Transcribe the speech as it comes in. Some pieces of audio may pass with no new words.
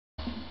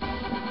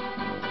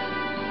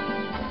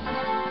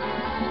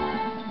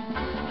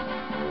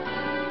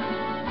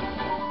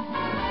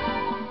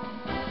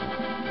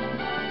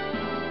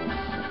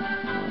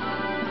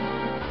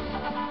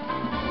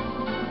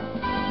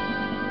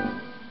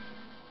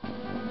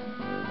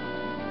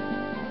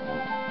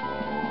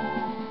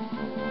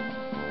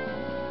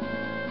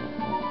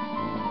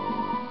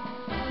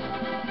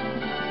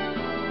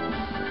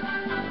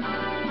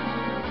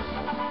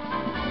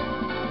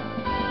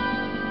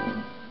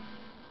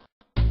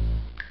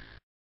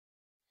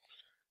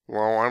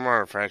Well, I'm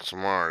Artifacts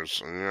from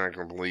Mars, and you're not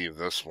going to believe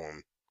this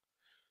one.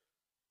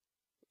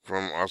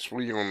 From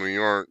Oswego, New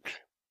York,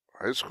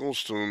 high school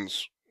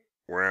students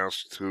were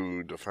asked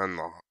to defend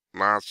the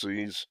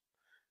Nazis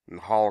and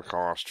the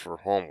Holocaust for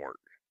homework.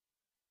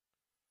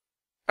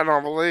 I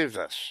don't believe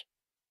this.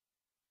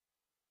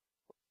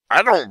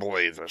 I don't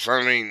believe this.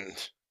 I mean,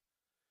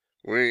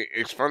 we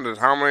expended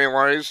how many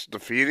lives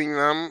defeating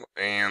them,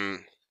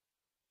 and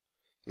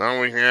now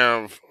we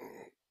have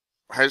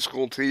high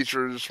school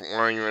teachers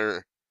wanting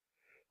their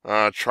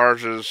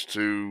charges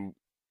to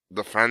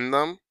defend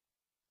them?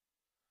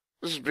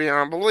 This is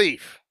beyond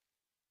belief.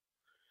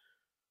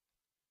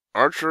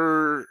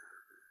 Archer,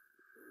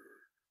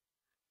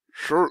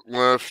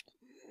 short-lived,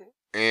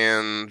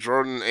 and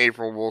Jordan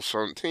April both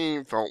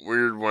 17 felt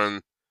weird when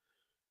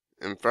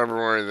in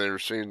February they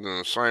received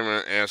an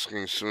assignment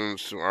asking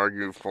students to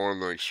argue for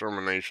the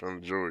extermination of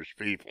the Jewish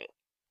people.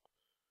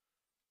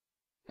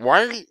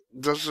 Why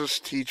does this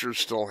teacher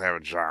still have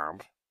a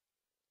job?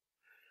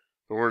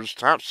 The words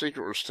top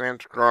secret were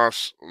stamped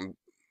across the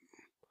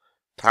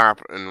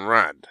top in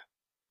red.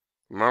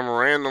 The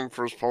memorandum,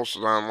 first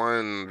posted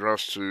online and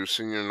addressed to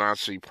senior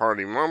Nazi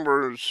party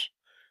members,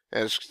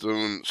 asked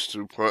students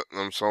to put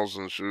themselves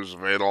in the shoes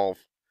of Adolf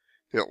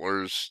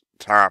Hitler's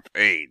top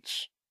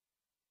aides.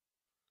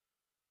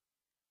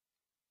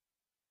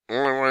 The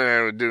only way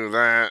I would do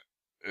that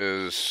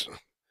is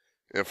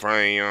if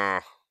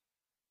I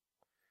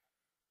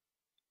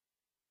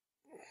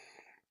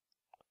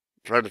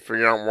tried to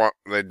figure out what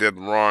they did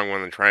wrong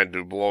when they tried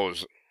to blow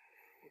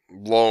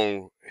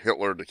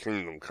Hitler to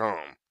kingdom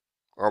come.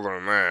 Other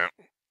than that,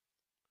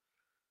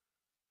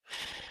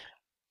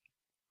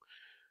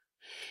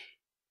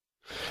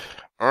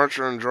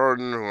 Archer and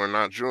Jordan, who are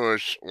not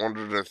Jewish,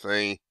 wondered if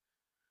they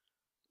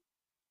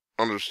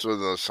understood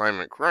the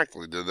assignment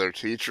correctly. Did their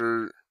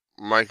teacher,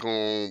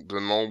 Michael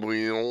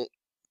DeNobile,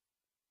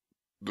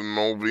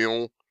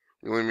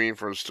 really mean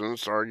for the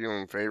students to argue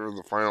in favor of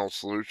the final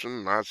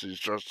solution, Nazis'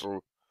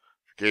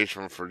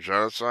 justification for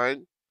genocide?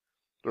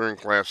 During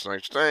class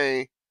next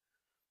day,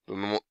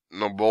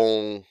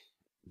 DeNobile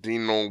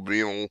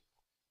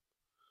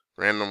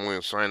randomly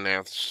assigned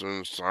half the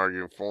students to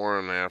argue for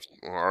and half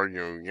to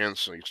argue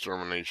against the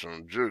extermination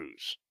of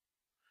Jews.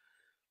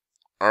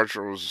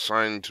 Archer was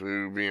assigned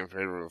to be in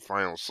favor of the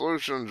final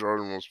solution.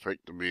 Jordan was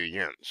picked to be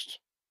against.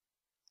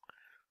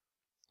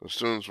 The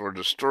students were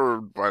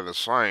disturbed by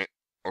the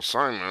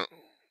assignment,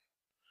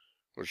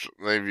 which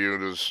they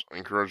viewed as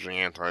encouraging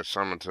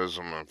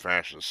anti-Semitism and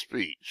fascist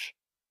speech.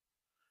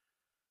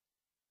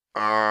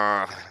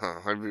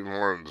 I'd be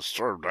more than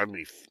disturbed. I'd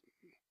be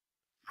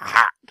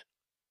hot.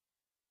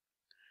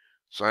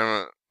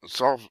 Assignment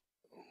itself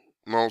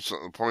notes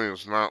that the point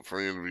is not for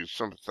you to be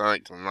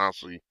sympathetic to the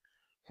Nazi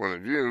point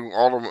of view.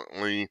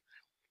 Ultimately,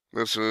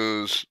 this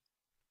is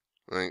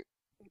an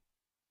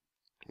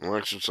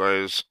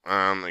exercise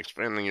on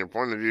expanding your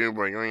point of view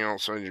by going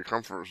outside your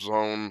comfort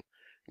zone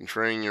and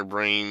training your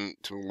brain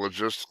to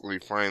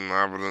logistically find the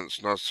evidence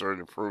necessary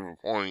to prove a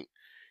point,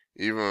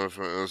 even if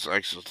it is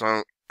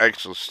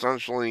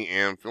existentially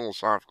and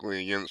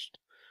philosophically against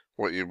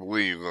what you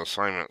believe the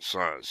assignment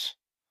says.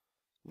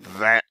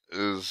 That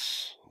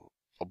is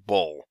a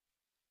bull.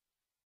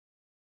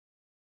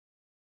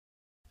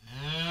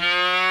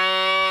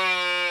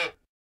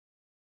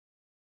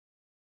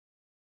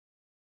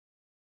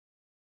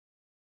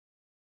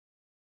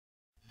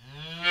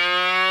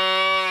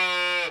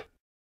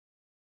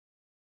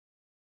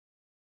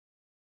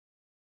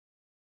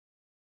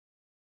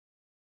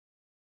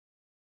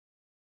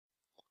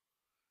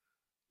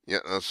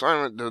 Yet the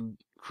assignment did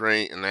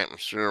create an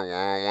atmosphere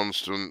where one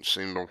student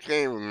seemed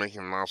okay with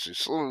making a Nazi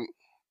salute.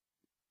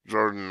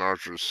 Jordan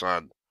Archer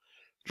said.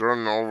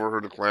 Jordan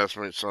overheard a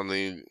classmate say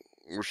they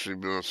wished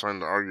she'd been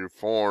assigned to argue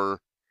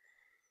for.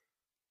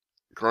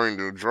 According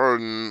to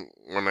Jordan,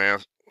 when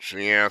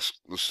she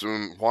asked the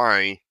student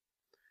why,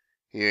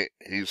 he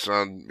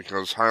said,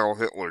 because Heil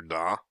Hitler,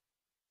 duh.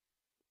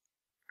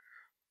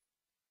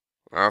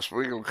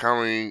 Oswego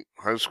County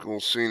High School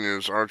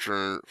seniors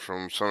Archer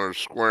from Center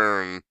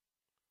Square and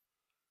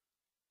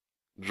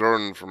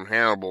Jordan from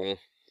Hannibal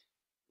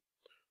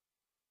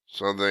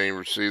said they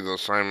received the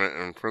assignment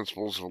in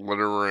Principles of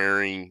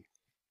Literary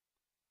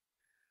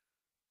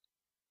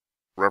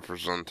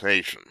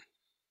Representation.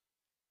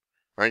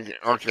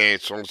 Okay,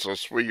 so it's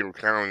Oswego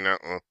County,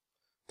 not the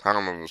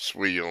town of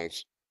Oswego.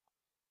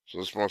 So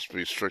this must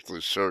be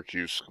strictly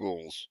Syracuse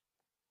schools.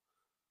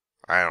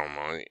 I don't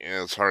know.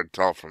 It's hard to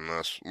tell from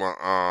this.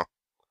 But,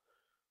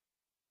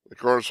 the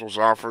course was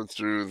offered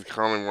through the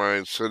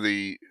countywide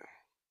CiTi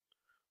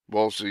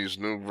BOCES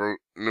New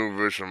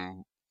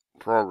Vision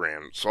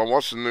program. So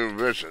what's the New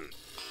Vision?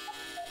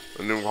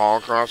 The new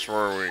Holocaust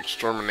where we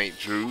exterminate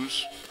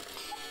Jews?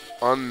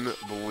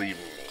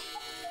 Unbelievable.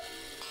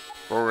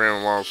 The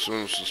program allows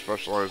students to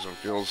specialize in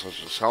fields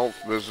such as health,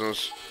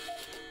 business,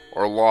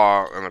 or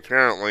law, and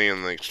apparently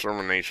in the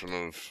extermination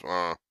of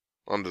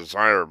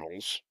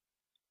undesirables.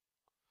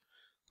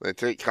 They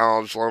take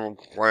college-level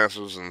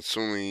classes in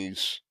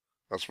SUNY's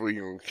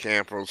Oswego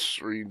campus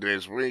 3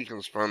 days a week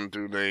and spend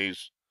 2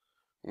 days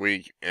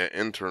week at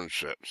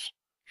internships.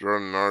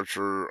 Jordan and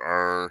Archer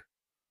are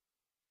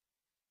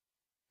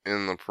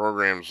in the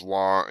program's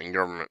law and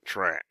government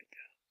track.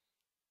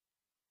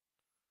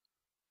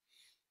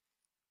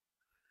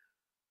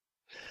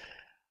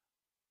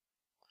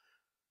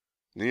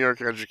 New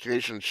York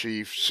education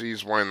chief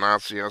sees why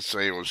Nazi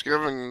essay was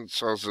given,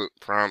 says it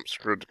prompts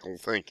critical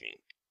thinking.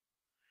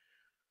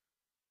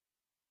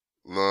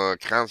 The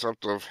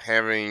concept of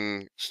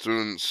having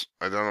students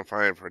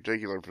identify a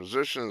particular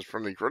position is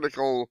pretty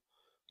critical,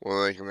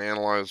 where they can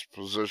analyze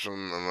the position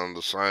and then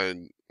decide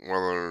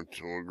whether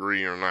to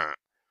agree or not.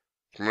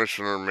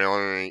 Commissioner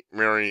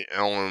Mary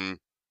Ellen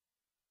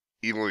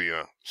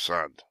Elia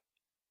said.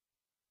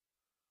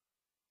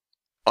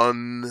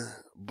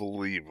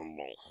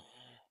 Unbelievable.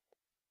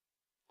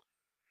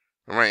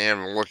 I might have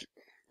a look.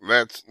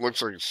 That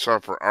looks like a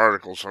separate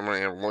article, so I might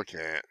have a look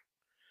at it.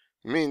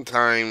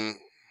 Meantime,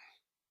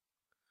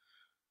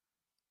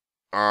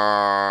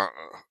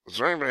 is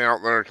there anybody out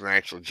there who can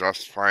actually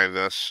justify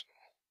this?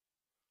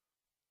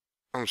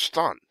 I'm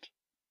stunned.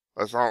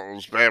 I thought it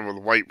was bad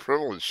with white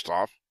privilege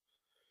stuff.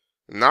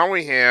 And now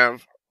we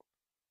have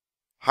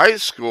high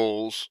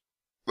schools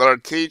that are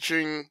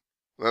teaching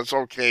that it's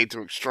okay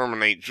to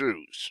exterminate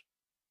Jews.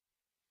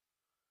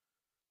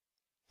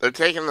 They're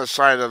taking the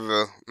side of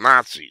the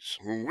Nazis,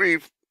 who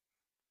we've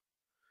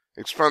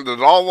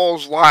expended all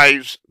those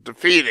lives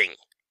defeating.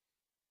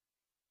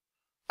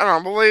 I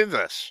don't believe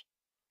this.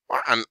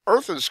 What on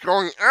earth is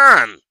going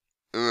on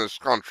in this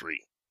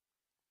country?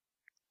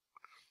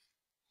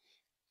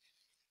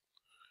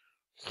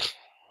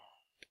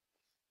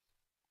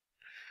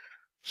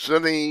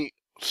 CiTi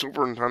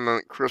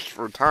Superintendent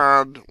Christopher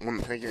Todd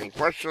wouldn't take any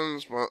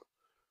questions, but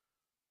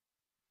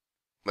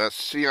that's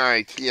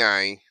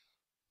CiTi,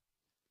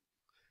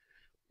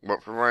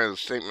 but provided a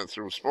statement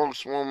through a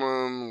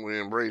spokeswoman. We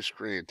embrace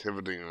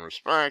creativity and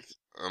respect,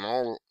 and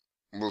all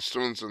the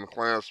students in the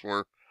class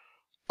were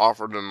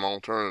offered an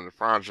alternative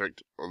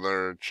project of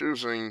their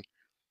choosing,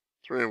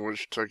 3 of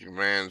which took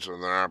advantage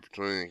of their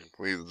opportunity to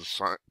complete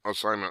the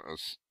assignment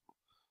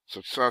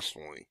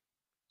successfully.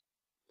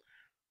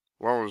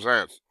 What was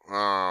that?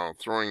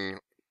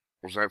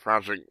 Was that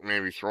project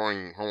maybe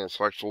throwing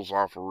homosexuals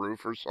off a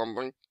roof or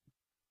something?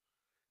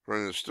 For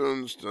the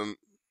students,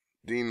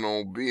 Dean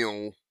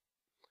Mobile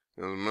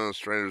and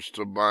administrators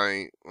stood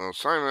by the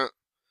assignment.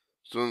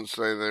 Students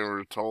say they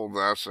were told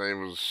the essay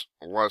was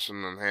a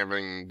lesson in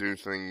having do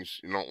things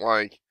you don't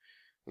like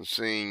and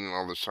seeing the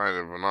other side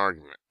of an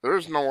argument. There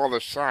is no other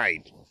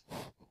side.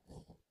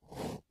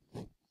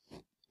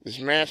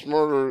 They mass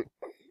murdered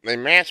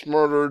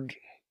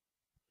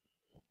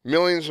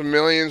millions and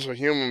millions of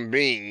human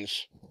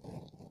beings,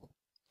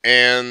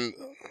 and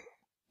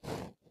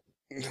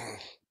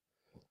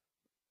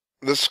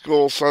this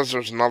school says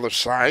there's another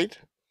side?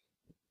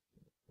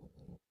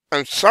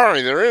 I'm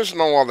sorry, there is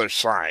no other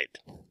side.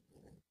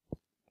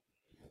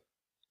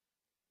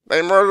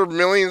 They murdered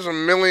millions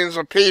and millions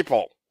of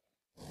people.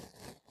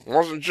 It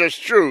wasn't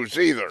just Jews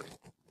either.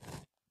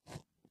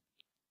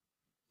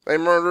 They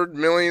murdered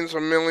millions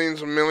and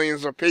millions and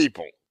millions of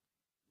people.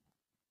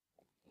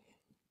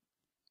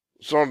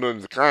 So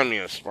did the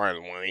communists, by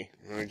the way.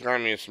 The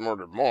communists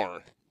murdered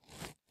more.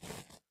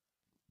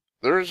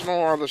 There is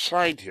no other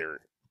side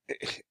here.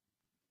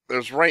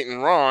 There's right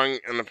and wrong,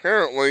 and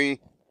apparently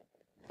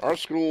our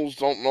schools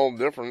don't know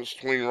the difference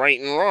between right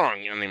and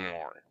wrong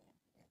anymore.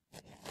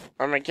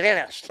 I'm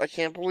aghast. I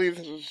can't believe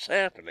this is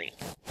happening.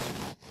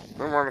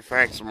 No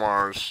artifacts of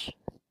Mars.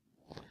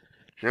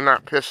 If you're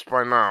not pissed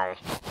by now,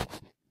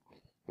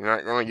 you're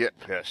not going to get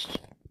pissed.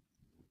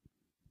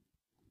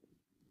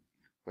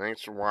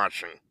 Thanks for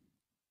watching.